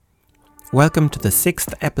Welcome to the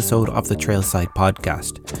 6th episode of the Trailside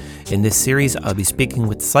podcast. In this series, I'll be speaking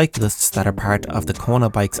with cyclists that are part of the Kona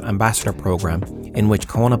Bikes Ambassador Programme, in which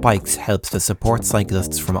Kona Bikes helps to support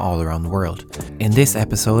cyclists from all around the world. In this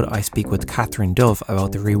episode, I speak with Kathryn Dove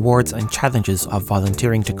about the rewards and challenges of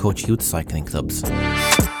volunteering to coach youth cycling clubs.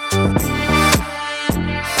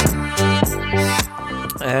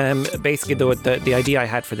 Basically, the idea I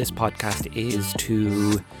had for this podcast is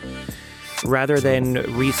to, rather than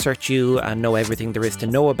research you and know everything there is to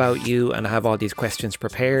know about you and have all these questions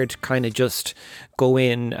prepared, kind of just go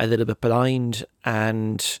in a little bit blind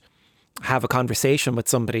and have a conversation with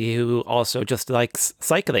somebody who also just likes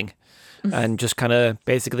cycling and just kind of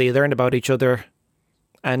basically learn about each other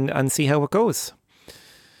and see how it goes.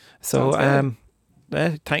 So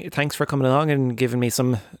thanks for coming along and giving me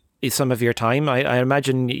some of your time. I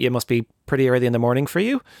imagine you must be pretty early in the morning for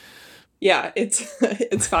you. Yeah, it's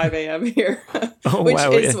 5 a.m. here, Oh,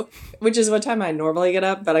 which is what time I normally get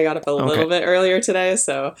up, but I got up a little bit earlier today,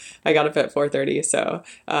 so I got up at 4:30. So,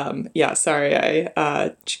 sorry,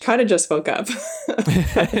 I kind of just woke up.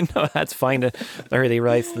 No, that's fine. The early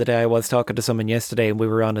rise of the day. I was talking to someone yesterday, and we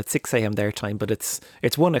were on at 6 a.m. their time, but it's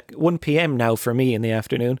 1 p.m. now for me in the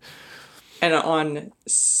afternoon. And on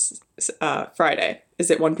Friday,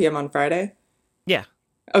 is it 1 p.m. on Friday? Yeah.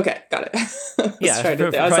 Okay, got it. Yeah,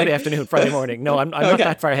 Friday afternoon, Friday morning. No, I'm not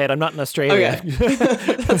that far ahead. I'm not in Australia. Okay.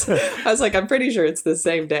 I was like, I'm pretty sure it's the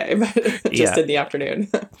same day, but just in the afternoon.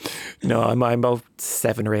 No, I'm about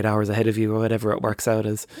 7 or 8 hours ahead of you or whatever it works out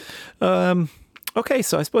as. Okay,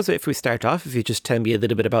 so I suppose if we start off, if you just tell me a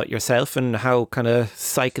little bit about yourself and how kind of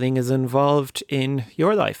cycling is involved in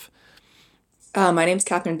your life. My name's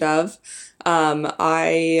Kathryn Dove.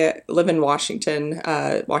 I live in Washington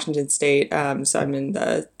State. So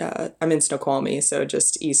I'm in Snoqualmie, so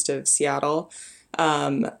just east of Seattle.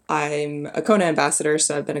 I'm a Kona ambassador,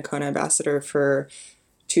 so I've been a Kona ambassador for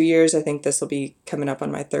 2 years. I think this will be coming up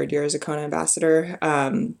on my 3rd year as a Kona ambassador.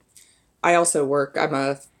 I also work, I'm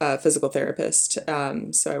a physical therapist.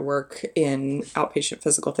 So I work in outpatient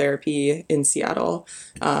physical therapy in Seattle.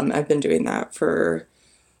 I've been doing that for,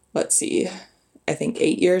 I think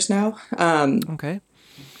 8 years now. Okay.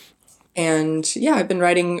 And yeah, I've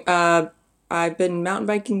been mountain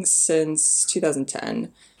biking since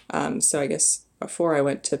 2010. So I guess before I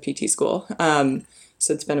went to PT school. So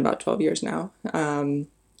it's been about 12 years now.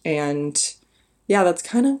 And yeah, that's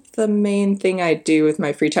kind of the main thing I do with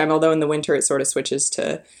my free time. Although in the winter, it sort of switches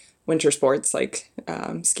to winter sports like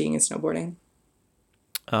skiing and snowboarding.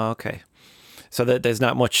 Oh, okay. So there's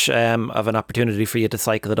not much of an opportunity for you to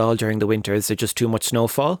cycle at all during the winter. Is it just too much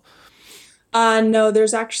snowfall? No,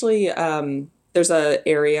 there's actually, there's a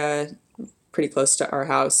area pretty close to our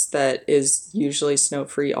house that is usually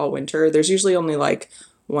snow-free all winter. There's usually only like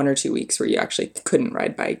 1 or 2 weeks where you actually couldn't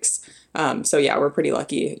ride bikes. So yeah, we're pretty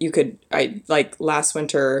lucky. Last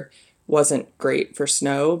winter wasn't great for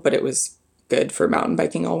snow, but it was good for mountain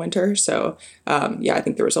biking all winter. So I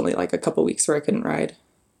think there was only like a couple weeks where I couldn't ride.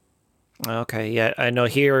 Okay, yeah, I know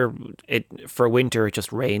here for winter it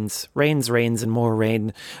just rains and more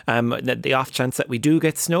rain. The off chance that we do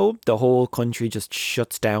get snow, the whole country just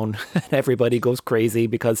shuts down and everybody goes crazy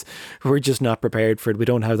because we're just not prepared for it. We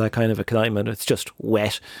don't have that kind of a climate. It's just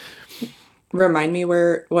wet. Remind me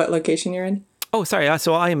what location you're in? Oh, sorry.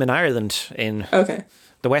 So I am in Ireland, in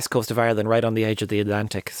the west coast of Ireland, right on the edge of the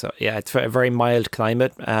Atlantic. So yeah, it's a very mild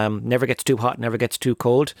climate. Never gets too hot, never gets too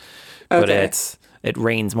cold. But it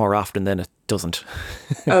rains more often than it doesn't.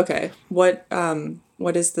 Okay. What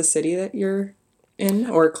is the city that you're in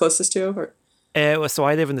or closest to? So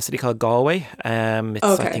I live in the city called Galway. It's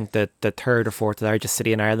I think the 3rd or 4th largest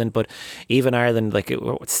city in Ireland. But even Ireland, like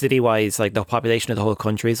city-wise, like the population of the whole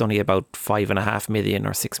country is only about 5.5 million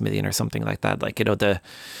or 6 million or something like that. Like, you know,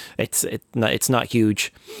 it's not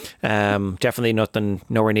huge. Definitely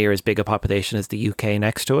nowhere near as big a population as the UK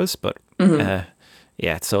next to us. But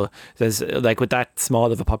yeah, so there's like with that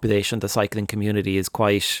small of a population, the cycling community is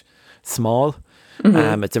quite small.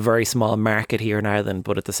 Mm-hmm. It's a very small market here in Ireland,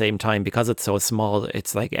 but at the same time, because it's so small,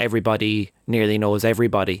 it's like everybody nearly knows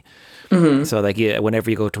everybody. Mm-hmm. So like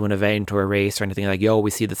whenever you go to an event or a race or anything, like you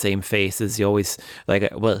always see the same faces. You always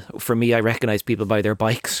for me, I recognize people by their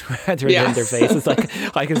bikes rather than their faces. Like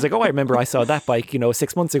I can say, oh, I remember I saw that bike,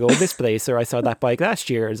 6 months ago in this place, or I saw that bike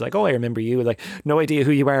last year. It's like, oh, I remember you. Like no idea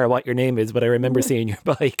who you are or what your name is, but I remember seeing your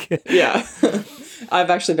bike. Yeah.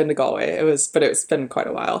 I've actually been to Galway. But it's been quite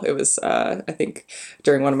a while. It was, I think,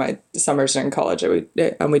 during one of my summers during college, we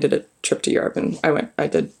did a trip to Europe, and I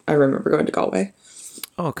remember going to Galway.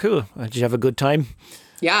 Oh, cool. Did you have a good time?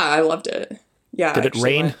 Yeah, I loved it. Yeah, I Did it actually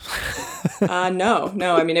rain? went. No,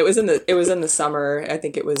 no. I mean, it was in the summer. I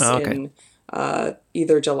think it was Oh, okay. in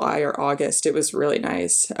either July or August. It was really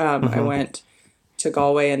nice. I Hmm. went to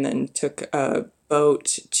Galway and then took a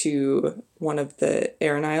boat to one of the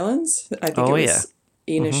Aran Islands. I think it Oh, yeah. was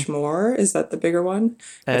Inishmore. Is that the bigger one?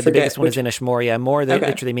 I The biggest forget one is which. Inishmore. Yeah, more that Okay.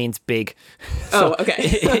 literally means big. So Oh, okay.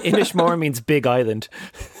 Inishmore means big island.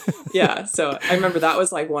 Yeah. So I remember that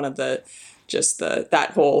was like one of the just the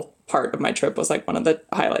that whole part of my trip was like one of the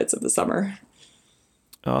highlights of the summer.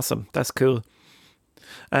 Awesome. That's cool.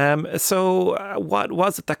 So what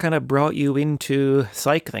was it that kind of brought you into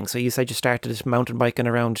cycling? So you said you started mountain biking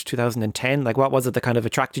around 2010. Like, what was it that kind of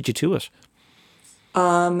attracted you to it?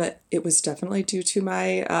 It was definitely due to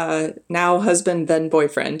my now husband, then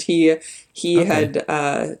boyfriend. He Okay.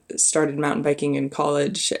 had started mountain biking in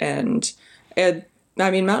college, and it,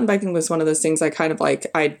 I mean, mountain biking was one of those things I kind of like.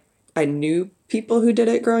 I knew people who did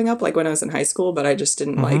it growing up, like when I was in high school, but I just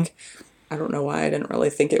didn't Mm-hmm. like. I don't know why I didn't really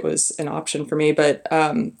think it was an option for me, but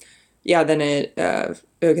yeah. Then I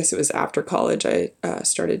guess it was after college. I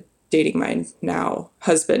started dating my now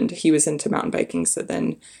husband. He was into mountain biking, so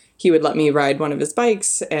then he would let me ride one of his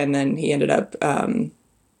bikes, and then he ended up.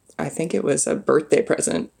 I think it was a birthday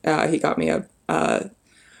present. He got me a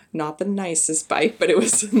not the nicest bike, but it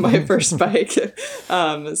was my first bike.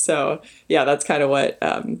 So yeah, that's kind of what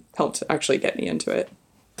helped actually get me into it.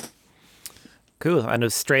 Cool. And it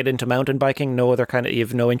was straight into mountain biking. No other kind of, you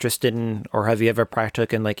have no interest in, or have you ever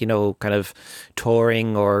partook in like, kind of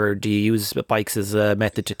touring, or do you use bikes as a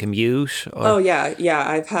method to commute Oh or? yeah, yeah.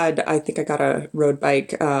 I've had. I think I got a road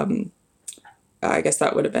bike. I guess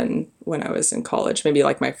that would have been when I was in college, maybe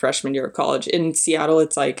like my freshman year of college. In Seattle,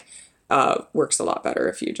 it's like works a lot better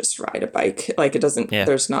if you just ride a bike. Like it doesn't, Yeah.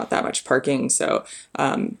 there's not that much parking, so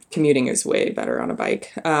commuting is way better on a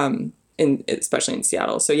bike. In especially in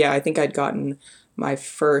Seattle. So yeah, I think I'd gotten my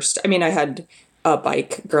first. I mean, I had a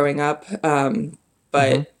bike growing up, Hmm.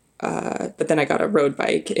 but then I got a road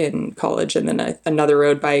bike in college, and then another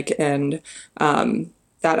road bike, and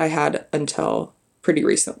that I had until pretty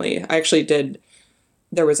recently. I actually did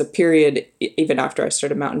there was a period even after I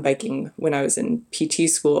started mountain biking when I was in PT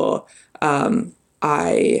school.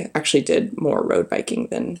 I actually did more road biking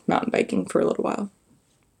than mountain biking for a little while.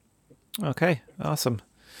 Okay. Awesome.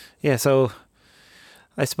 Yeah. So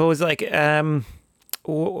I suppose like,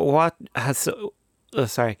 what has,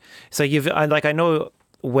 sorry. So I know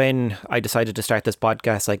when I decided to start this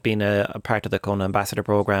podcast, like being a part of the Kona Ambassador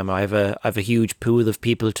program, I have a huge pool of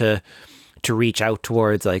people to reach out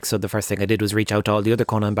towards. Like, so the first thing I did was reach out to all the other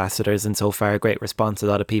Kona ambassadors, and so far, great response. A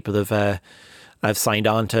lot of people have signed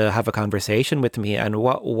on to have a conversation with me. And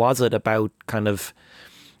what was it about kind of,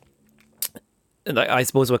 like, I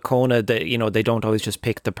suppose with Kona, they don't always just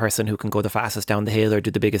pick the person who can go the fastest down the hill or do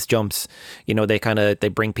the biggest jumps. They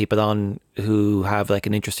bring people on who have like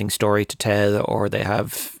an interesting story to tell, or they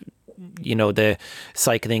have, the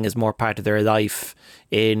cycling is more part of their life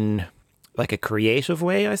in like a creative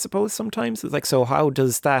way, I suppose. Sometimes it's like, so how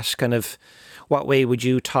does that kind of, what way would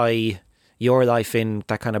you tie your life in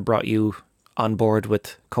that kind of brought you on board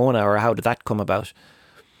with Kona, or how did that come about?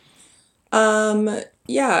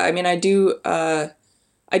 Yeah, I mean, I do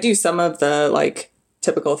some of the like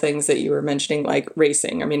typical things that you were mentioning, like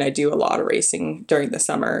racing. I mean, I do a lot of racing during the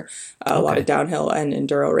summer, a lot of Okay. downhill and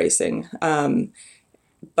enduro racing.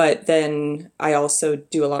 But then I also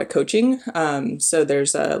do a lot of coaching. So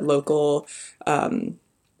there's a local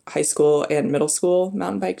high school and middle school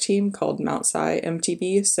mountain bike team called Mount Si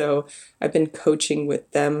MTB. So I've been coaching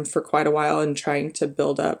with them for quite a while and trying to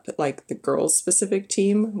build up like the girls specific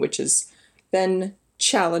team, which has been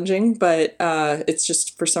challenging, but it's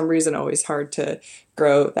just for some reason always hard to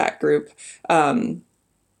grow that group. And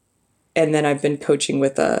then I've been coaching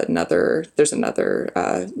with there's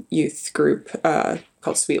another youth group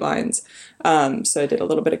called Sweet Lines. So I did a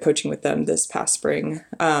little bit of coaching with them this past spring.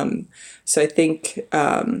 So I think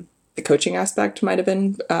the coaching aspect might have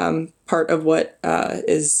been part of what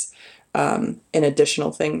is an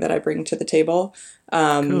additional thing that I bring to the table.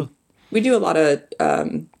 Cool. We do a lot of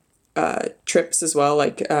trips as well,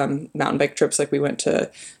 like mountain bike trips. Like we went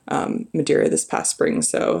to Madeira this past spring,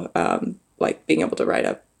 so like being able to write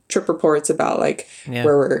up trip reports about like Yeah.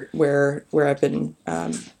 where I've been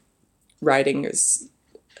riding is.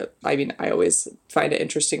 I mean, I always find it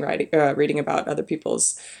interesting reading about other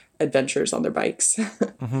people's adventures on their bikes.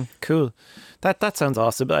 Cool. That sounds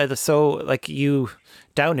awesome. So like,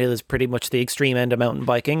 downhill is pretty much the extreme end of mountain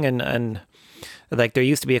biking, and like there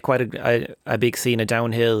used to be a big scene of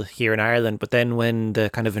downhill here in Ireland, but then when the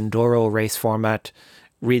kind of enduro race format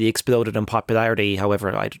really exploded in popularity,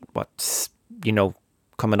 however, you know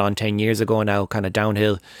coming on 10 years ago now, kind of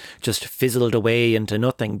downhill just fizzled away into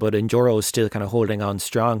nothing, but enduro is still kind of holding on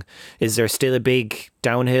strong. Is there still a big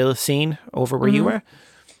downhill scene over where you Mm-hmm. are?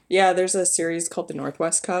 Yeah, there's a series called the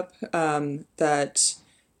Northwest Cup that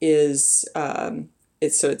is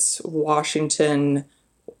it's Washington,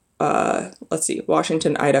 let's see,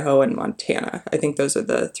 Washington, Idaho, and Montana. I think those are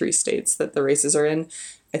the three states that the races are in.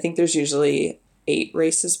 I think there's usually 8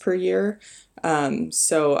 races per year.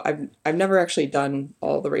 So I've never actually done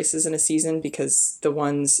all the races in a season because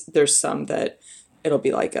there's some that it'll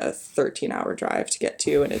be like a 13-hour drive to get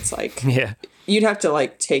to, and it's like Yeah. you'd have to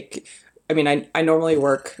like take. I mean, I normally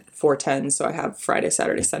work 410, so I have Friday,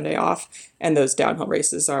 Saturday, Sunday off, and those downhill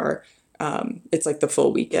races are it's like the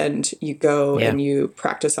full weekend. You go Yeah. and you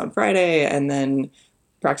practice on Friday and then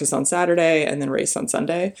practice on Saturday and then race on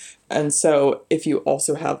Sunday. And so if you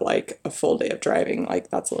also have like a full day of driving, like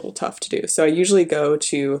that's a little tough to do. So I usually go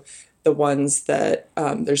to the ones that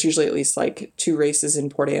there's usually at least like 2 races in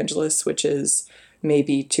Port Angeles, which is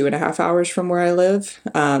maybe 2.5 hours from where I live.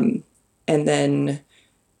 And then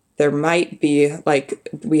there might be like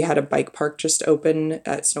we had a bike park just open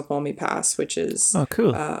at Snoqualmie Pass, which is Oh,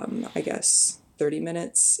 cool. I guess 30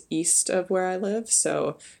 minutes east of where I live.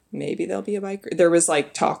 So maybe there'll be a bike. There was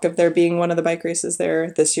like talk of there being one of the bike races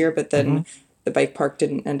there this year, but Hmm. then the bike park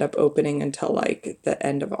didn't end up opening until like the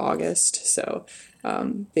end of August. So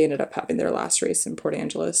they ended up having their last race in Port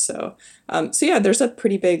Angeles. So yeah, there's a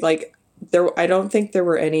pretty big like there. I don't think there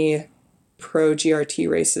were any pro GRT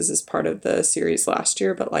races as part of the series last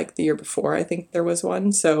year, but like the year before, I think there was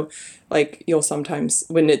one. So like you'll sometimes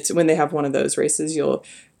when they have one of those races, you'll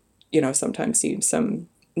sometimes see some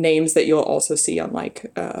names that you'll also see on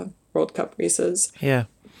like World Cup races. Yeah.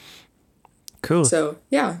 Cool. So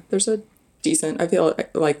yeah, there's a decent. I feel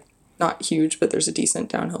like not huge, but there's a decent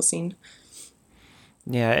downhill scene.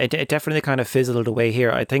 Yeah, it definitely kind of fizzled away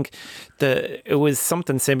here. I think it was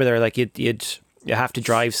something similar. Like you have to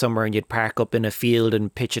drive somewhere and you'd park up in a field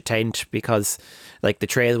and pitch a tent because like the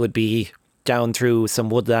trail would be down through some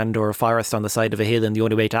woodland or a forest on the side of a hill, and the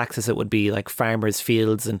only way to access it would be like farmers'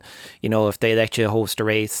 fields. And if they let you host a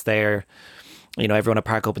race there, everyone would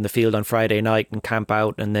park up in the field on Friday night and camp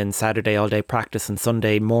out, and then Saturday all day practice, and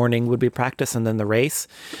Sunday morning would be practice, and then the race.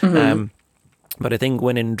 Mm-hmm. But I think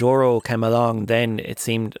when Enduro came along, then it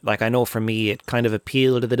seemed like, I know for me, it kind of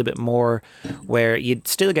appealed a little bit more, where you'd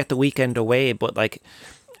still get the weekend away, but like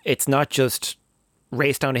it's not just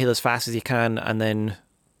race down a hill as fast as you can and then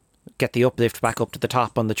get the uplift back up to the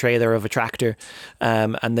top on the trailer of a tractor,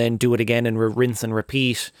 and then do it again and rinse and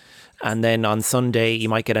repeat. And then on Sunday, you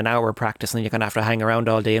might get an hour practice and then you're going to have to hang around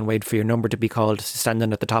all day and wait for your number to be called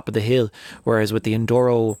standing at the top of the hill. Whereas with the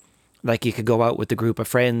Enduro, like you could go out with the group of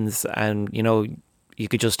friends and, you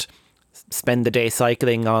could just spend the day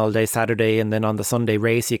cycling all day Saturday, and then on the Sunday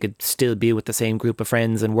race, you could still be with the same group of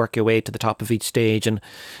friends and work your way to the top of each stage and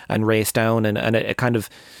race down. And it kind of,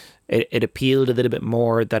 it appealed a little bit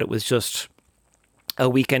more that it was just a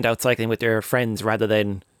weekend out cycling with your friends rather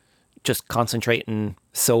than just concentrating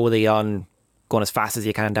solely on going as fast as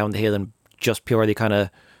you can down the hill and just purely kind of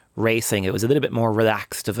racing. It was a little bit more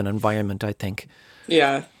relaxed of an environment, I think.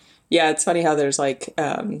 Yeah, yeah. It's funny how there's like,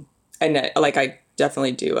 and like I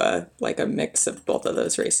definitely do a mix of both of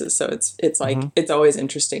those races. So it's like it's always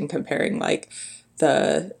interesting comparing like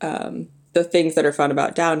the things that are fun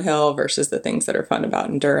about downhill versus the things that are fun about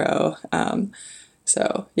enduro.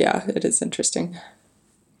 So yeah, it is interesting.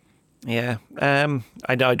 Yeah,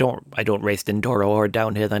 I don't race enduro or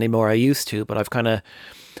downhill anymore. I used to, but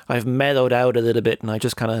I've mellowed out a little bit, and I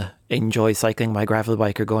just kind of enjoy cycling my gravel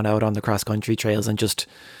bike or going out on the cross country trails and just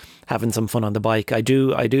having some fun on the bike. I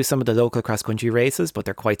do some of the local cross country races, but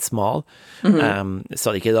they're quite small.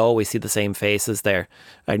 So like you'll always see the same faces there,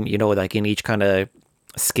 and like in each kind of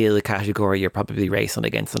skill category, you're probably racing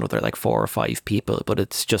against another like 4 or 5 people, but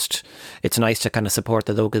it's nice to kind of support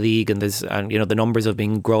the local league, and the numbers have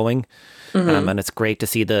been growing, and it's great to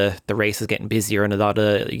see the races getting busier and a lot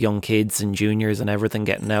of young kids and juniors and everything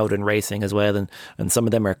getting out and racing as well, and some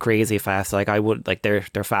of them are crazy fast. Like I would like they're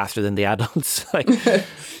faster than the adults. Like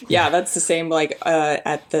Yeah, that's the same. Like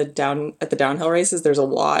at the downhill races, there's a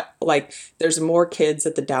lot. Like there's more kids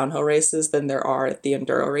at the downhill races than there are at the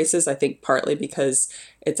enduro races. I think partly because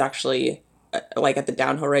it's actually like at the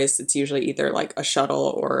downhill race, it's usually either like a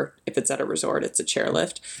shuttle, or if it's at a resort, it's a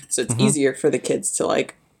chairlift. So it's easier for the kids to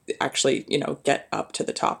like actually get up to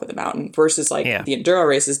the top of the mountain versus like yeah, the enduro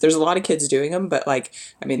races. There's a lot of kids doing them, but like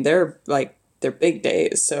I mean they're big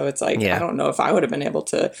days. So it's like, I yeah. don't know if I would have been able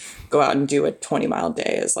to go out and do a 20-mile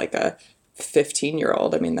day as like a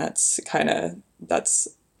 15-year-old. I mean, I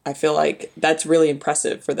feel like that's really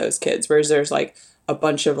impressive for those kids. Whereas there's like a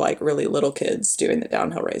bunch of like really little kids doing the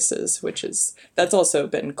downhill races, that's also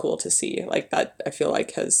been cool to see. Like that, I feel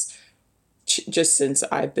like has just since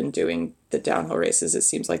I've been doing the downhill races, it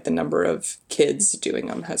seems like the number of kids doing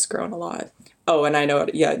them has grown a lot. Oh, and I know,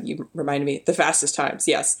 yeah, you reminded me, the fastest times.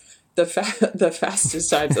 Yes, the fastest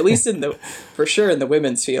times, at least for sure in the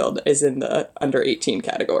women's field, is in the under 18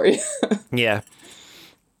 category. Yeah,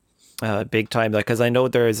 big time. Like, because I know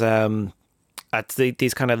there's at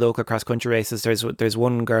these kind of local cross country races, there's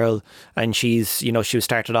one girl, and she's, she was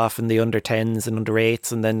started off in the under 10s and under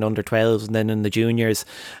 8s and then under 12s and then in the juniors,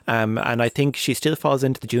 and I think she still falls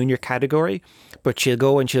into the junior category, but she'll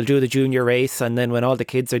go and she'll do the junior race, and then when all the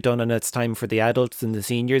kids are done and it's time for the adults and the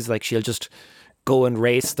seniors, like she'll just go and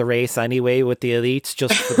race the race anyway with the elites,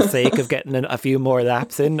 just for the sake of getting a few more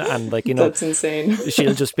laps in. And like, that's insane.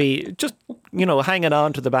 She'll just be hanging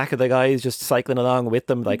on to the back of the guys, just cycling along with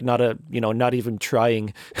them, like not even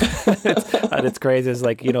trying. And it's crazy. It's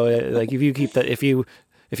like, like if you keep that, if you're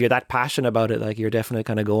that passionate about it, like you're definitely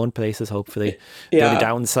kind of going places, hopefully. Yeah. The only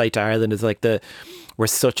downside to Ireland is like we're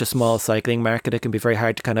such a small cycling market, it can be very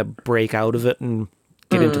hard to kind of break out of it and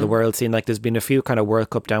get into the world scene. Like there's been a few kind of World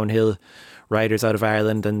Cup downhill riders out of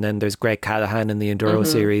Ireland, and then there's Greg Callahan in the Enduro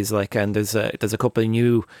series, like, and there's a couple of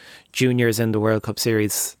new juniors in the World Cup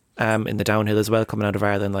series in the downhill as well coming out of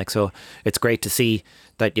Ireland. Like, so it's great to see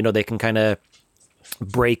that they can kind of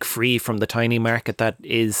break free from the tiny market that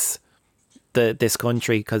is this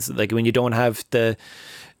country, because like when you don't have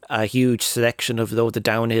a huge selection of the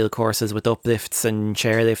downhill courses with uplifts and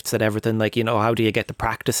chairlifts and everything, like, how do you get the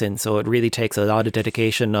practice in? So it really takes a lot of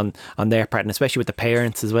dedication on their part, and especially with the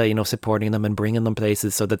parents as well, supporting them and bringing them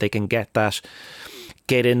places so that they can get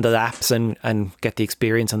in the laps and get the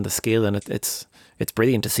experience and the skill. And it's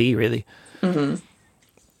brilliant to see, really. Mm-hmm.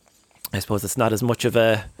 I suppose it's not as much of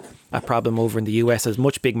a problem over in the US. There's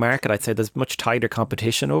much big market. I'd say there's much tighter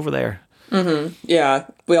competition over there. Mm-hmm. Yeah.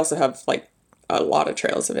 We also have like a lot of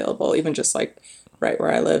trails available, even just like right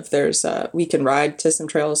where I live. There's we can ride to some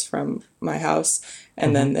trails from my house,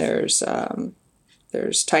 and then there's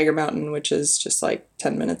Tiger Mountain, which is just like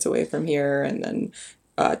 10 minutes away from here, and then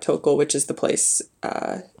Tokal, which is the place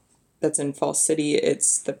that's in Falls City.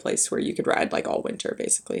 It's the place where you could ride like all winter,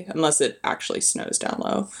 basically, unless it actually snows down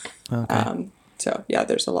low. Okay. So yeah,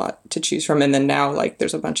 there's a lot to choose from, and then now like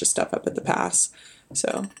there's a bunch of stuff up at the pass.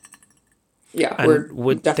 So yeah, and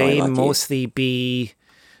would they lucky. Mostly be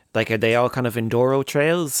like, are they all kind of enduro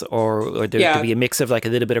trails, or there be a mix of like a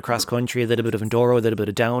little bit of cross country, a little bit of enduro, a little bit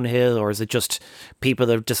of downhill, or is it just people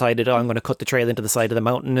that have decided, I'm going to cut the trail into the side of the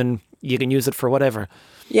mountain and you can use it for whatever?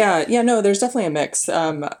 Yeah, no, there's definitely a mix.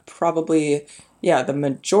 Probably, the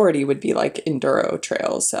majority would be like enduro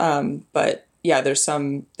trails. But yeah, there's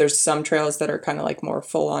some trails that are kind of like more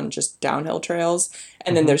full on just downhill trails.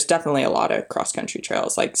 And then there's definitely a lot of cross country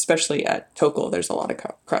trails, like especially at Tokal, there's a lot of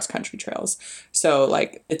cross country trails. So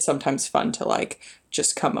like, it's sometimes fun to like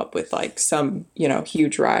just come up with like some,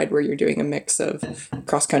 huge ride where you're doing a mix of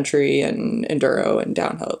cross country and enduro and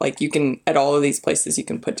downhill. Like you can, at all of these places, you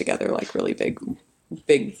can put together like really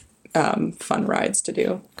big fun rides to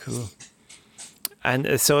do. Cool.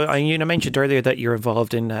 And so you mentioned earlier that you're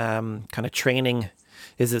involved in kind of training.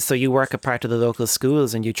 Is it so you work at part of the local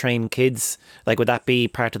schools and you train kids? Like, would that be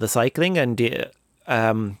part of the cycling? And do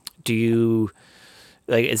you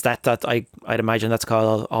like, is that I'd imagine that's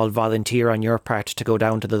called all volunteer on your part to go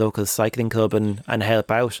down to the local cycling club and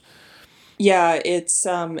help out? Yeah, it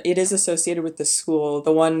is associated with the school.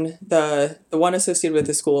 The one associated with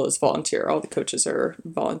the school is volunteer. All the coaches are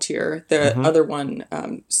volunteer. The other one,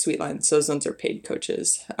 Sweetlines, those ones are paid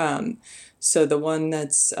coaches. So the one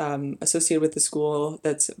that's associated with the school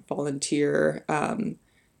that's volunteer,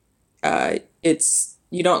 it's,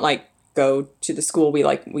 you don't like go to the school.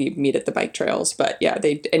 We meet at the bike trails, but yeah,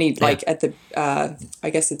 like at the I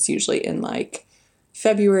guess it's usually in like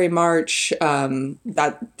February, March,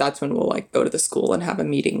 that's when we'll like go to the school and have a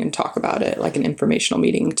meeting and talk about it, like an informational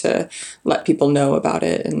meeting to let people know about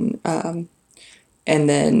it. And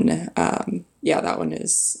then that one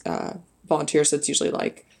is volunteer. So it's usually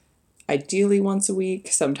like ideally once a week.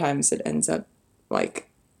 Sometimes it ends up like,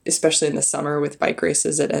 especially in the summer with bike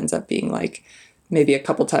races, it ends up being like maybe a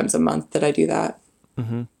couple times a month that I do that.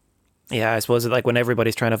 Mm-hmm. Yeah, I suppose like when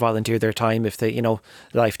everybody's trying to volunteer their time, if they,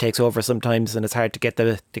 life takes over sometimes and it's hard to get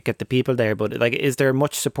the people there. But like, is there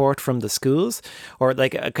much support from the schools, or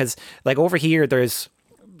like, because like over here,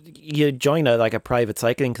 you join a private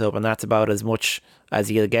cycling club and that's about as much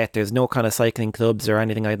as you'll get. There's no kind of cycling clubs or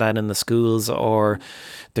anything like that in the schools, or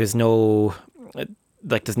there's no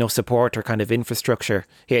like there's no support or kind of infrastructure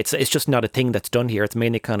here. It's just not a thing that's done here. It's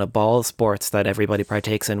mainly kind of ball sports that everybody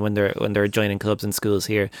partakes in when they're joining clubs and schools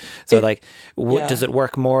here. So It, like, yeah. does it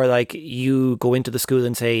work more like you go into the school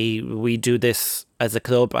and say we do this as a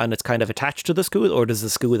club and it's kind of attached to the school, or does the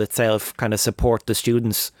school itself kind of support the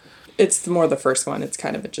students? It's more the first one. It's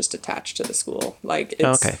kind of just attached to the school. Like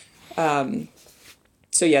Okay.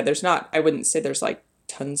 so yeah, there's not, I wouldn't say there's like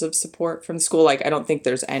tons of support from the school. Like I don't think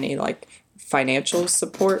there's any like financial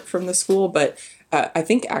support from the school, but I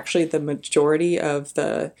think actually the majority of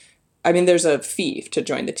I mean, there's a fee to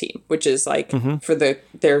join the team, which is like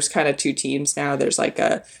there's kind of two teams now. There's like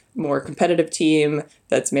a more competitive team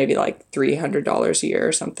that's maybe like $300 a year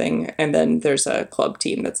or something. And then there's a club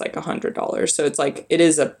team that's like $100. So it's like, it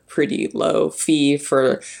is a pretty low fee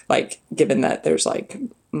for like, given that there's like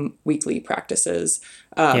weekly practices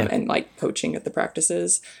Yeah. and like coaching at the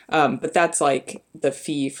practices. But that's like the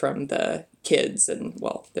fee from the kids and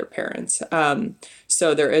well, their parents.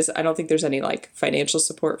 So I don't think there's any like financial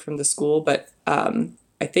support from the school, but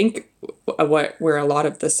I think where a lot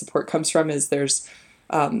of the support comes from is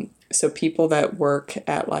so people that work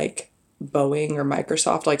at like Boeing or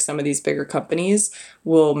Microsoft, like some of these bigger companies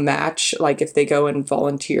will match, like if they go and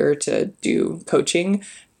volunteer to do coaching,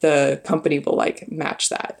 the company will like match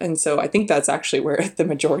that. And so I think that's actually where the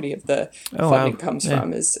majority of the Oh funding wow. comes Yeah.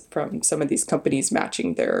 from, is from some of these companies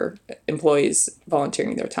matching their employees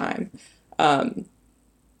volunteering their time. And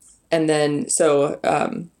then so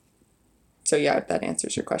yeah, if that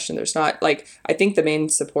answers your question. There's not like, I think the main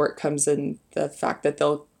support comes in the fact that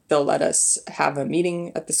they'll let us have a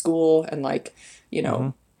meeting at the school and like, you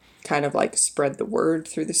know, kind of like spread the word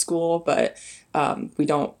through the school. But we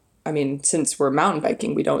don't, I mean, since we're mountain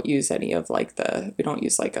biking, we don't use we don't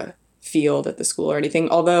use like a field at the school or anything.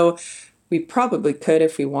 Although we probably could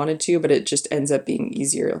if we wanted to, but it just ends up being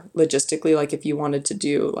easier logistically. Like if you wanted to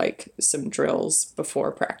do like some drills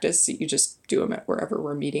before practice, you just do them at wherever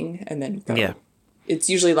we're meeting and then Yeah. go. It's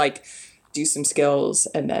usually like do some skills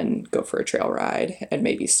and then go for a trail ride and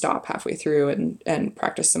maybe stop halfway through and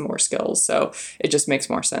practice some more skills. So it just makes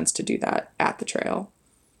more sense to do that at the trail.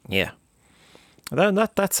 Yeah.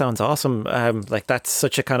 That sounds awesome. Like that's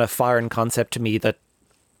such a kind of foreign concept to me that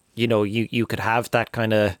you could have that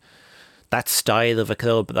kind of that style of a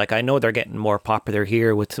club. Like I know they're getting more popular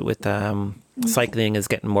here with cycling is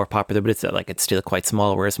getting more popular, but it's still quite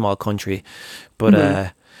small. We're a small country,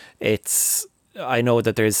 but it's I know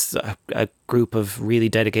that there's a group of really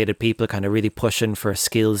dedicated people kind of really pushing for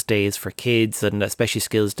skills days for kids, and especially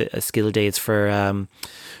skill days for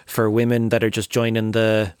women that are just joining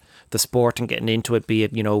the sport and getting into it, be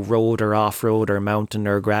it road or off road or mountain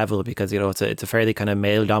or gravel, because it's a fairly kind of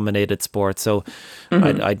male dominated sport. So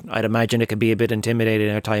I'd imagine it could be a bit intimidating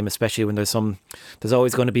at time, especially when there's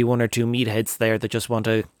always going to be one or two meatheads there that just want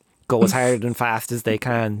to go as hard and fast as they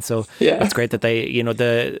can. So Yeah. it's great that they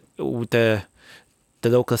the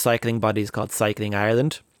local cycling body is called Cycling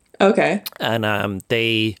Ireland, Okay. and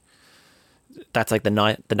that's like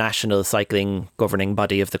the national cycling governing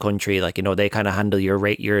body of the country. Like they kind of handle your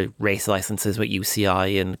race licenses with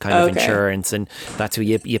UCI and kind of insurance, and that's who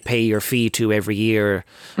you pay your fee to every year,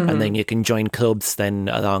 and then you can join clubs then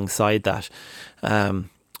alongside that.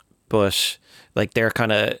 But like they're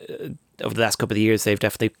kind of over the last couple of years, they've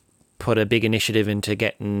definitely put a big initiative into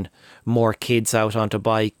getting more kids out onto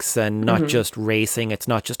bikes and not just racing. It's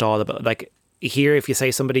not just all about like. Here, if you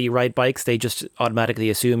say somebody you ride bikes, they just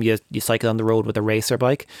automatically assume you cycle on the road with a racer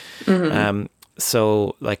bike.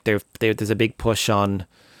 So like there's a big push on,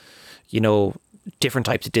 different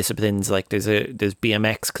types of disciplines. Like there's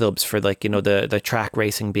BMX clubs for like the track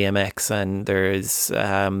racing BMX, and there's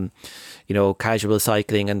casual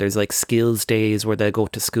cycling, and there's like skills days where they'll go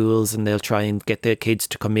to schools and they'll try and get the kids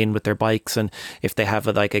to come in with their bikes, and if they have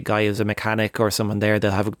a guy who's a mechanic or someone there,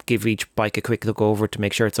 they'll give each bike a quick look over to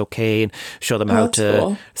make sure it's okay and show them how to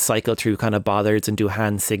cool. cycle through kind of bollards and do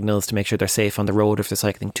hand signals to make sure they're safe on the road if they're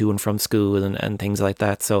cycling to and from school and things like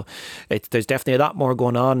that. So there's definitely a lot more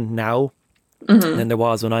going on now than there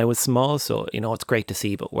was when I was small. So it's great to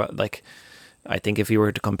see, but like I think if you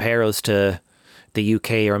were to compare us to the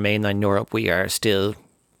UK or mainland Europe, we are still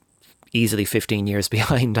easily 15 years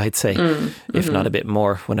behind, I'd say, if not a bit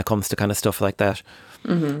more when it comes to kind of stuff like that.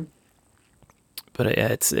 But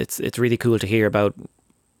it's really cool to hear about,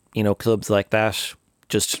 clubs like that.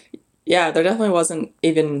 Just Yeah, there definitely wasn't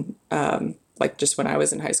even like just when I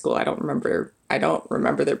was in high school, I don't remember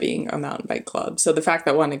there being a mountain bike club. So the fact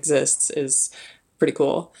that one exists is pretty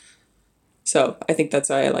cool. So I think that's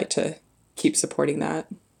why I like to keep supporting that,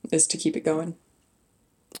 is to keep it going.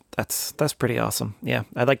 That's pretty awesome. Yeah,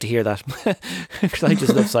 I'd like to hear that because I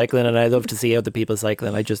just love cycling and I love to see other people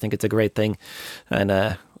cycling. I just think it's a great thing,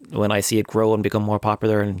 and when I see it grow and become more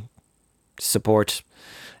popular and support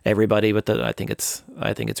everybody with it, I think it's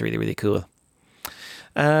really really cool.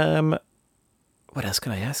 What else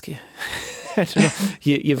can I ask you? I don't know.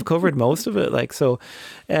 You've covered most of it. Like so,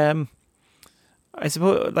 I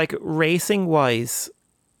suppose like racing wise,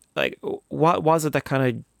 like what was it that kind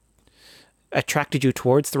of attracted you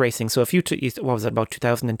towards the racing? So if what was it, about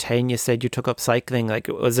 2010, you said you took up cycling, like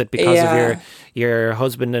was it because of your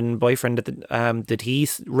husband and boyfriend did he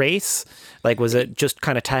race, like was it just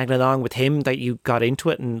kind of tagging along with him that you got into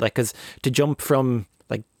it? And like, because to jump from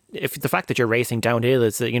like, if the fact that you're racing downhill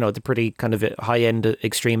is, you know, the pretty kind of high end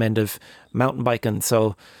extreme end of mountain biking,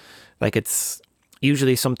 so like it's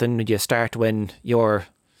usually something you start when you're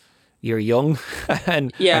young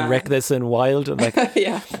and reckless and wild and like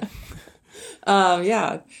yeah.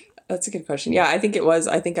 Yeah, that's a good question. Yeah, I think it was.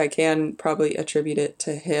 I think I can probably attribute it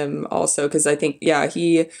to him also because I think,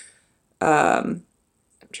 I'm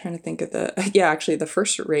trying to think of actually the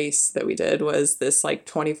first race that we did was this like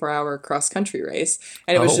 24-hour cross country race.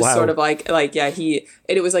 And it was just sort of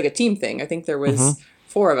it was like a team thing. I think there was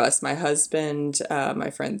four of us, my husband,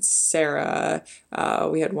 my friend Sarah,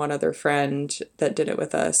 we had one other friend that did it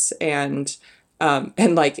with us. And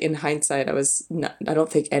like in hindsight, I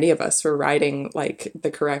don't think any of us were riding like the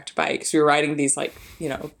correct bikes. We were riding these like, you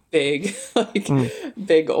know, big,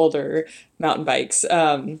 big older mountain bikes.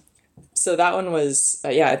 So that one was,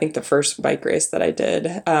 I think the first bike race that I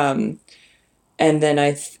did. And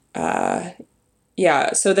then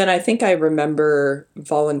so then I think I remember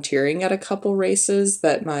volunteering at a couple races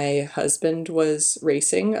that my husband was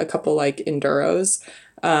racing, a couple like enduros.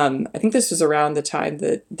 I think this was around the time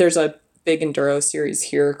that there's a big enduro series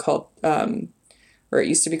here called, or it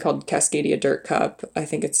used to be called Cascadia Dirt Cup. I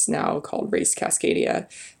think it's now called Race Cascadia.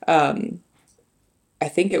 I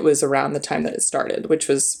think it was around the time that it started, which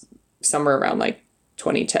was somewhere around like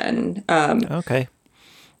 2010. Okay.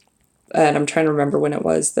 And I'm trying to remember when it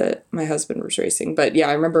was that my husband was racing. But yeah,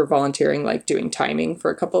 I remember volunteering, like doing timing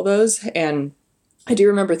for a couple of those. And I do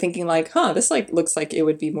remember thinking like, this like looks like it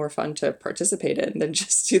would be more fun to participate in than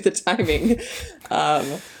just do the timing.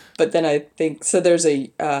 But then I think, so there's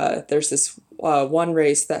this one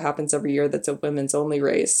race that happens every year that's a women's only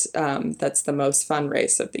race. That's the most fun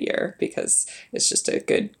race of the year because it's just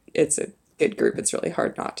it's a good group. It's really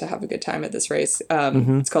hard not to have a good time at this race.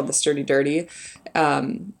 It's called the Sturdy Dirty.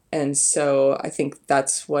 And so I think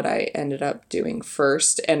that's what I ended up doing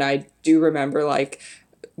first. And I do remember like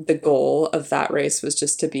the goal of that race was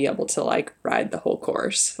just to be able to like ride the whole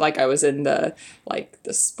course. Like I was in the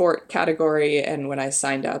sport category, and when I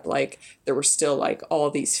signed up, like there were still like all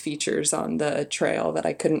these features on the trail that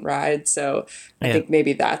I couldn't ride. So I think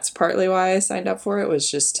maybe that's partly why I signed up for it,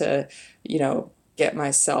 was just to, you know, get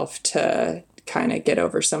myself to kind of get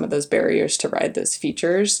over some of those barriers to ride those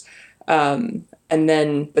features.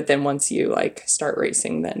 But then once you like start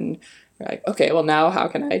racing, then you're like, okay, well now how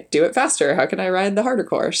can I do it faster? How can I ride the harder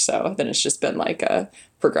course? So then it's just been like a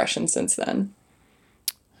progression since then.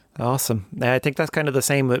 Awesome. I think that's kind of the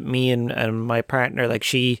same with me and my partner. Like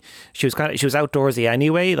she was outdoorsy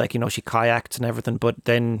anyway, like, you know, she kayaked and everything, but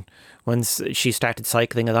then once she started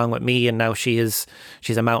cycling along with me, and now she's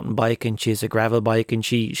a mountain bike and she's a gravel bike, and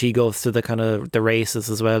she goes to the kind of the races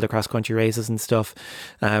as well, the cross country races and stuff.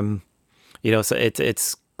 You know, so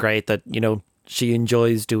it's great that, you know, she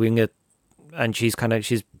enjoys doing it, and she's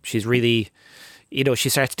really, you know, she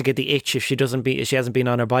starts to get the itch if she hasn't been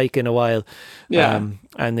on her bike in a while. And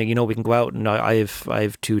then, you know, we can go out, and I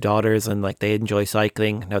have two daughters, and like they enjoy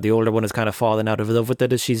cycling. Now the older one has kind of fallen out of love with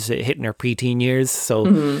it as she's hitting her preteen years.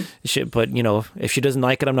 So, but you know, if she doesn't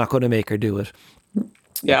like it, I'm not going to make her do it.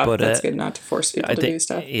 Yeah, but that's good not to force people to do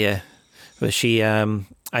stuff. Yeah, but she,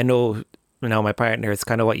 I know. Now my partner, it's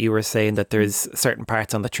kind of what you were saying, that there's certain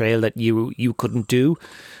parts on the trail that you couldn't do.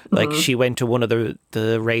 Like she went to one of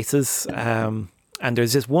the races, and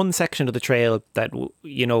there's this one section of the trail that,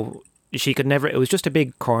 you know, she could never, it was just a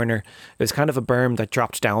big corner. It was kind of a berm that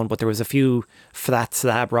dropped down, but there was a few flat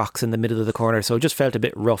slab rocks in the middle of the corner, so it just felt a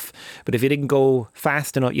bit rough. But if you didn't go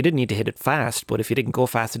fast enough, you didn't need to hit it fast, but if you didn't go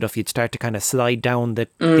fast enough, you'd start to kind of slide down the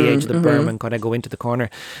edge of the berm and kind of go into the corner.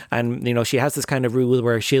 And, you know, she has this kind of rule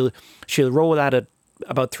where she'll roll at it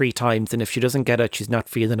about 3 times, and if she doesn't get it, she's not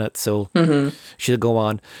feeling it, so she'll go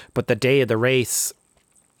on. But the day of the race,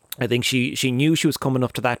 I think she knew she was coming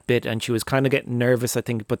up to that bit and she was kind of getting nervous, I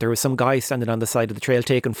think, but there was some guy standing on the side of the trail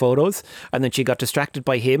taking photos, and then she got distracted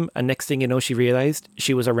by him, and next thing you know, she realised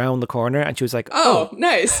she was around the corner and she was like, oh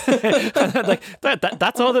nice. like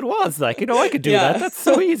that's all it was. Like, you know, I could do that. That's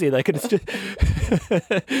so easy. Like, it's just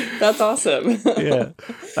that's awesome. Yeah.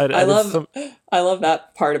 I love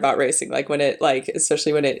that part about racing. Like when it, like,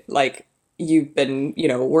 especially when it, like, you've been, you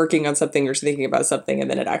know, working on something or thinking about something and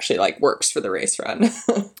then it actually like works for the race run.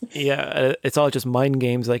 Yeah, it's all just mind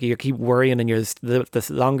games. Like, you keep worrying, and the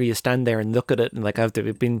longer you stand there and look at it, and like, there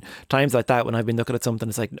have been times like that when I've been looking at something,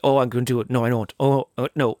 it's like, oh, I'm going to do it. No, I don't. Oh,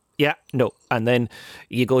 no. Yeah, no. And then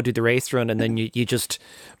you go do the race run, and then you just,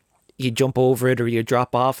 you jump over it or you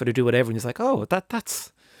drop off it or do whatever, and it's like, oh,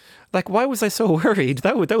 that's like, why was I so worried?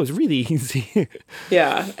 That was really easy.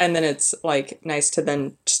 Yeah, and then it's like nice to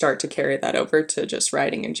then start to carry that over to just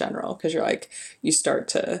riding in general, because you're like, you start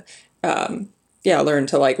to learn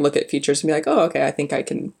to like look at features and be like, oh, okay, I think I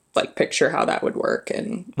can like picture how that would work,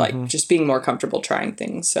 and like just being more comfortable trying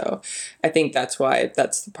things. So I think that's why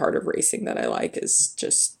that's the part of racing that I like, is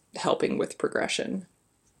just helping with progression.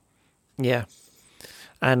 Yeah.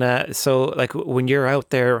 And so, like, when you're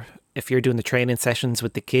out there, if you're doing the training sessions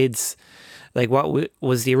with the kids, like, what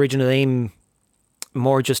was the original aim?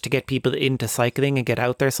 More just to get people into cycling and get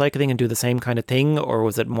out there cycling and do the same kind of thing, or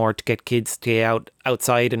was it more to get kids to get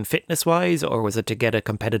outside and fitness wise, or was it to get a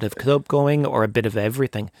competitive club going, or a bit of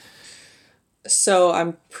everything? So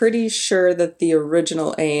I'm pretty sure that the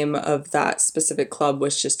original aim of that specific club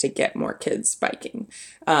was just to get more kids biking,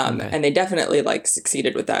 Okay. and they definitely like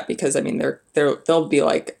succeeded with that, because I mean there'll be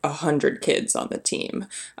like 100 kids on the team,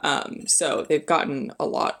 so they've gotten a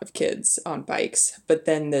lot of kids on bikes. But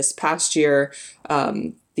then this past year,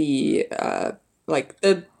 the like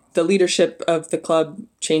the leadership of the club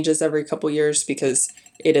changes every couple years, because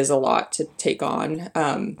it is a lot to take on.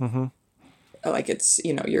 Like, it's,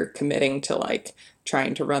 you know, you're committing to like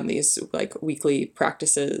trying to run these like weekly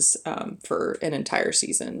practices for an entire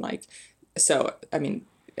season. Like, so I mean,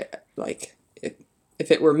 like,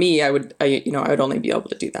 if it were me, I would only be able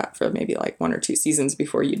to do that for maybe like 1 or 2 seasons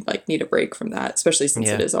before you'd like need a break from that, especially since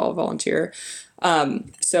it is all volunteer.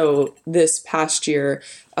 So this past year,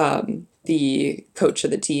 the coach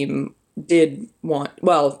of the team did want,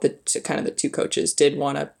 well, the two coaches did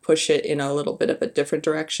want to push it in a little bit of a different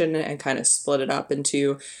direction and kind of split it up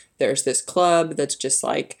into, there's this club that's just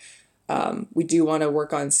like, we do want to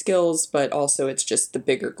work on skills, but also it's just, the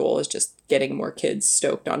bigger goal is just getting more kids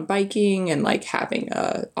stoked on biking and like having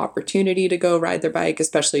a opportunity to go ride their bike,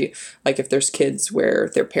 especially like if there's kids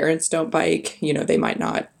where their parents don't bike, you know, they might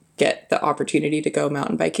not get the opportunity to go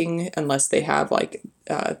mountain biking unless they have like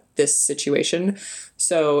this situation.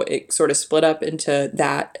 So it sort of split up into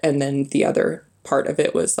that, and then the other part of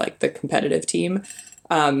it was like the competitive team.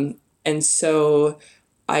 And so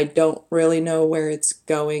I don't really know where it's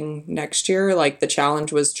going next year. Like, the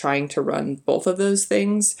challenge was trying to run both of those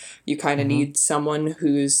things. You kind of need someone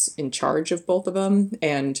who's in charge of both of them.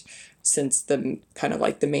 And since the kind of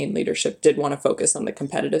like the main leadership did want to focus on the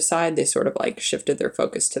competitive side, they sort of like shifted their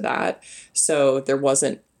focus to that. So there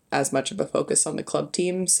wasn't as much of a focus on the club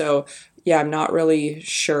team. So yeah, I'm not really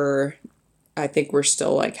sure. I think we're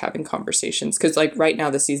still like having conversations, because like right now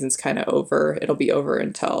the season's kind of over. It'll be over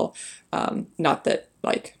until not that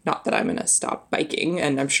I'm gonna stop biking,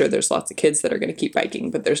 and I'm sure there's lots of kids that are gonna keep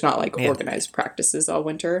biking, but there's not like organized practices all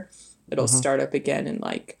winter. It'll start up again in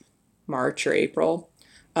like March or April.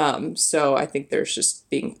 So I think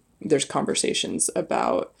there's conversations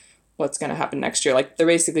about what's going to happen next year. Like, there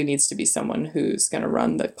basically needs to be someone who's going to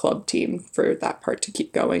run the club team for that part to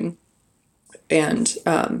keep going. And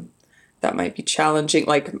that might be challenging.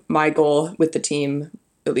 Like, my goal with the team,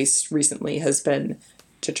 at least recently, has been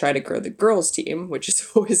to try to grow the girls team, which has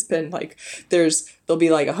always been like, there'll be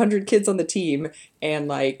like 100 kids on the team, and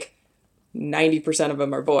like 90% of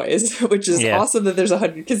them are boys, which is awesome that there's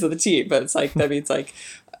 100 kids on the team. But it's like, that means like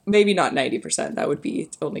maybe not 90%. That would be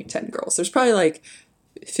only 10 girls. There's probably like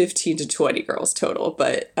 15 to 20 girls total.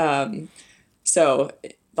 But so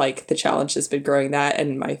like the challenge has been growing that.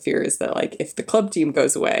 And my fear is that like if the club team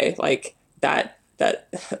goes away, like that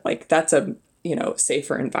like that's a, you know,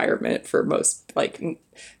 safer environment for most, like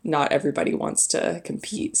not everybody wants to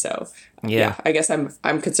compete. So yeah, I guess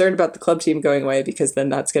I'm concerned about the club team going away, because then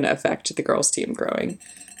that's going to affect the girls team growing.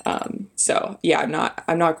 So yeah,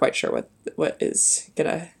 I'm not quite sure what is going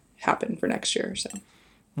to happen for next year. So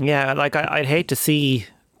yeah, like I'd hate to see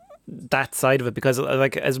that side of it, because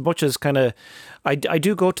like as much as kind of I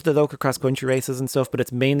do go to the local cross country races and stuff, but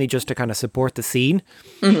it's mainly just to kind of support the scene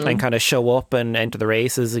and kind of show up and enter the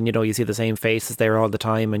races, and you see the same faces there all the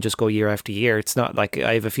time and just go year after year. It's not like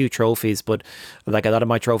I have a few trophies, but like a lot of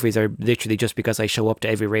my trophies are literally just because I show up to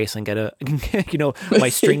every race and get a my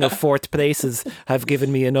string of fourth places have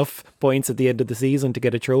given me enough points at the end of the season to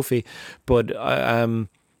get a trophy. But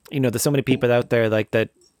there's so many people out there like that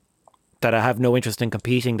I have no interest in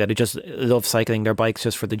competing, that I just love cycling their bikes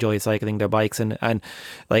just for the joy of cycling their bikes. And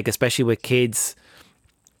like, especially with kids,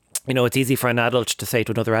 it's easy for an adult to say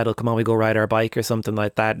to another adult, come on, we go ride our bike or something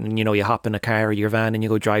like that. And, you hop in a car or your van and you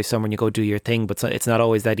go drive somewhere and you go do your thing. But it's not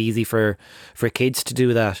always that easy for kids to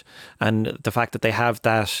do that. And the fact that they have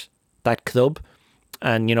that club,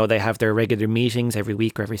 and, they have their regular meetings every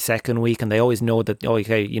week or every second week, and they always know that, oh,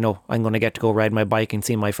 okay, I'm going to get to go ride my bike and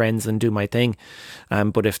see my friends and do my thing.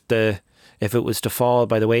 But if it was to fall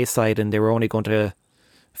by the wayside and they were only going to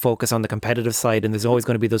focus on the competitive side, and there's always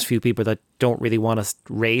going to be those few people that don't really want to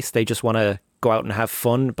race, they just want to go out and have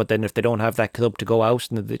fun. But then if they don't have that club to go out,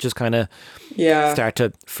 and they just kind of start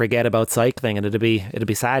to forget about cycling, and it'd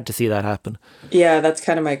be sad to see that happen. Yeah, that's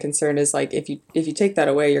kind of my concern, is like if you take that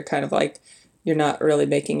away, you're kind of like, you're not really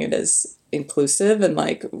making it as inclusive and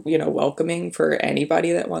like, welcoming for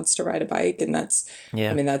anybody that wants to ride a bike. And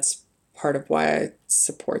that's part of why I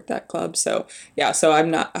support that club. So yeah, so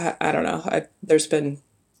I'm not, I don't know. There's been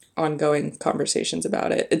ongoing conversations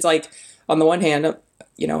about it. It's like, on the one hand,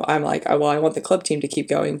 I'm like, well, I want the club team to keep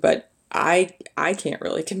going, but I can't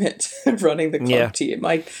really commit to running the club team.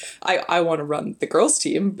 Like I want to run the girls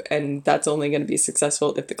team, and that's only going to be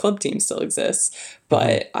successful if the club team still exists,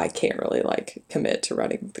 but I can't really like commit to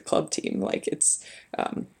running the club team. Like it's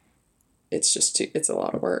just it's a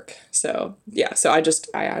lot of work. So yeah, so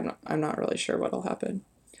I'm not really sure what'll happen.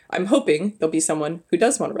 I'm hoping there'll be someone who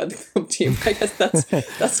does want to run the club team. I guess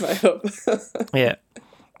that's my hope.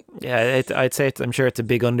 Yeah, I'd say I'm sure it's a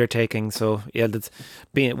big undertaking. So yeah, that's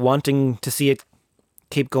wanting to see it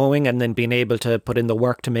keep going and then being able to put in the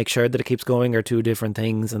work to make sure that it keeps going are two different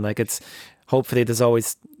things. And like, it's hopefully there's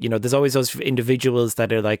always those individuals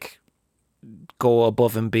that are like go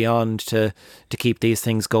above and beyond to keep these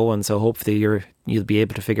things going. So hopefully you'll be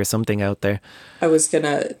able to figure something out there. I was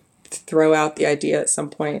gonna throw out the idea at some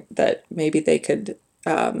point that maybe they could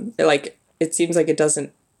like, it seems like it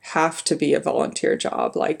doesn't have to be a volunteer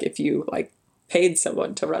job. Like if you like paid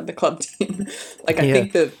someone to run the club team, like I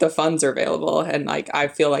think the funds are available, and like I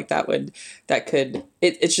feel like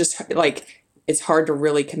it's just like, it's hard to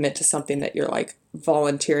really commit to something that you're like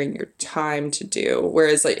volunteering your time to do.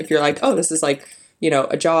 Whereas like if you're like, oh, this is like,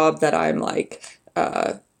 a job that I'm like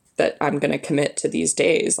that I'm going to commit to these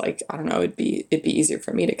days, like I don't know, it'd be easier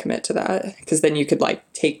for me to commit to that, because then you could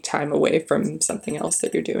like take time away from something else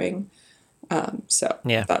that you're doing.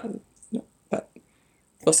 But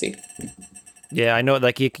we'll see. Yeah, I know,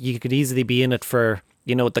 like you could easily be in it for,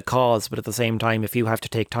 the cause, but at the same time, if you have to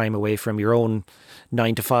take time away from your own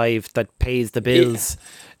 9 to 5 that pays the bills,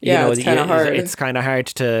 it's kind of hard. It's kind of hard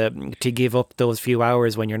to give up those few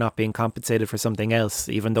hours when you're not being compensated for something else,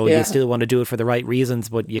 even though you still want to do it for the right reasons,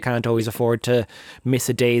 but you can't always afford to miss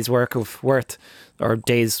a day's worth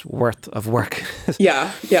of work.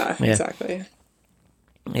 Yeah, exactly.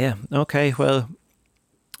 Yeah. Okay. Well,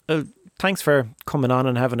 thanks for coming on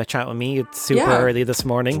and having a chat with me. It's super early this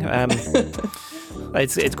morning.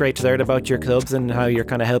 It's great to learn about your clubs and how you're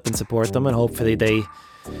kind of helping support them, and hopefully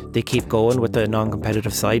they keep going with the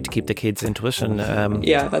non-competitive side to keep the kids into it. And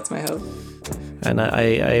that's my hope. And I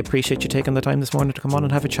appreciate you taking the time this morning to come on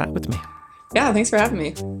and have a chat with me. Yeah, thanks for having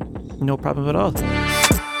me. No problem at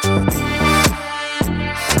all.